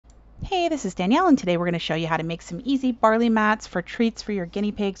Hey, this is Danielle, and today we're going to show you how to make some easy barley mats for treats for your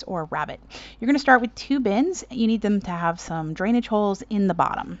guinea pigs or rabbit. You're going to start with 2 bins. You need them to have some drainage holes in the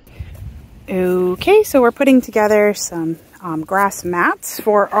bottom. Okay, so we're putting together some grass mats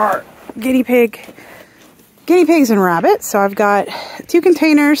for our guinea pigs and rabbits. So I've got 2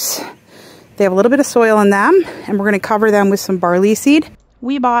 containers. They have a little bit of soil in them, and we're going to cover them with some barley seed.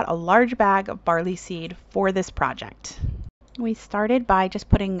 We bought a large bag of barley seed for this project. We started by just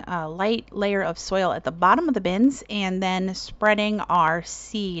putting a light layer of soil at the bottom of the bins and then spreading our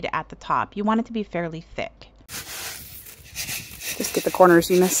seed at the top. You want it to be fairly thick. Just get the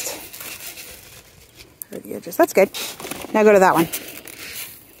corners you missed. Or the edges. That's good. Now go to that one.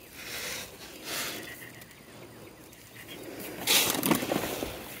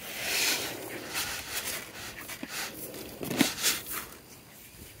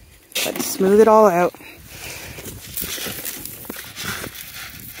 Let's smooth it all out.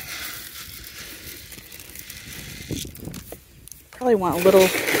 Probably want a little,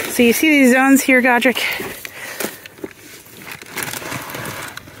 so you see these zones here, 𝐥𝐤𝐤𝐞?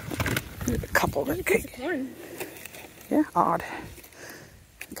 There's a couple that could, yeah, odd.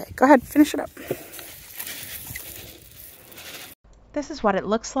 Okay, go ahead, finish it up. This is what it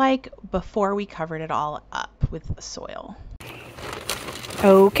looks like before we covered it all up with the soil.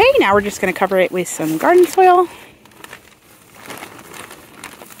 Okay, now we're just going to cover it with some garden soil.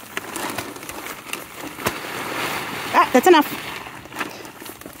 Ah, that's enough.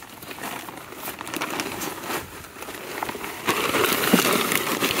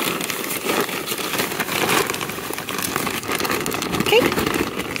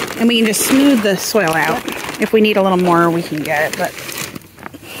 And we can just smooth the soil out. If we need a little more, we can get it, but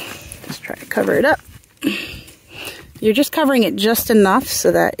just try to cover it up. You're just covering it just enough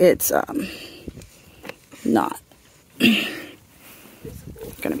so that it's not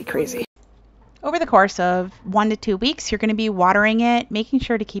gonna be crazy. Over the course of 1 to 2 weeks, you're gonna be watering it, making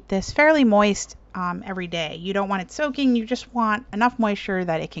sure to keep this fairly moist every day. You don't want it soaking, you just want enough moisture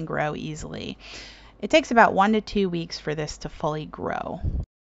that it can grow easily. It takes about 1 to 2 weeks for this to fully grow.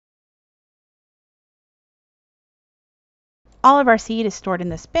 All of our seed is stored in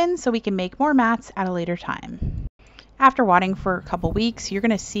this bin so we can make more mats at a later time. After watering for a couple weeks, you're going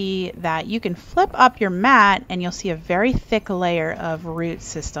to see that you can flip up your mat and you'll see a very thick layer of root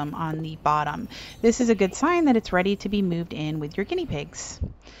system on the bottom. This is a good sign that it's ready to be moved in with your guinea pigs.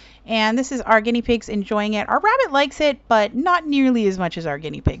 And this is our guinea pigs enjoying it. Our rabbit likes it, but not nearly as much as our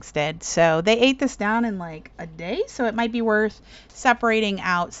guinea pigs did. So they ate this down in like a day. So it might be worth separating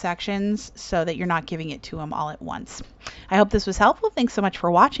out sections so that you're not giving it to them all at once. I hope this was helpful. Thanks so much for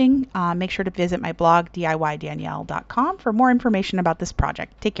watching. Make sure to visit my blog, DIYDanielle.com, for more information about this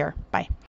project. Take care. Bye.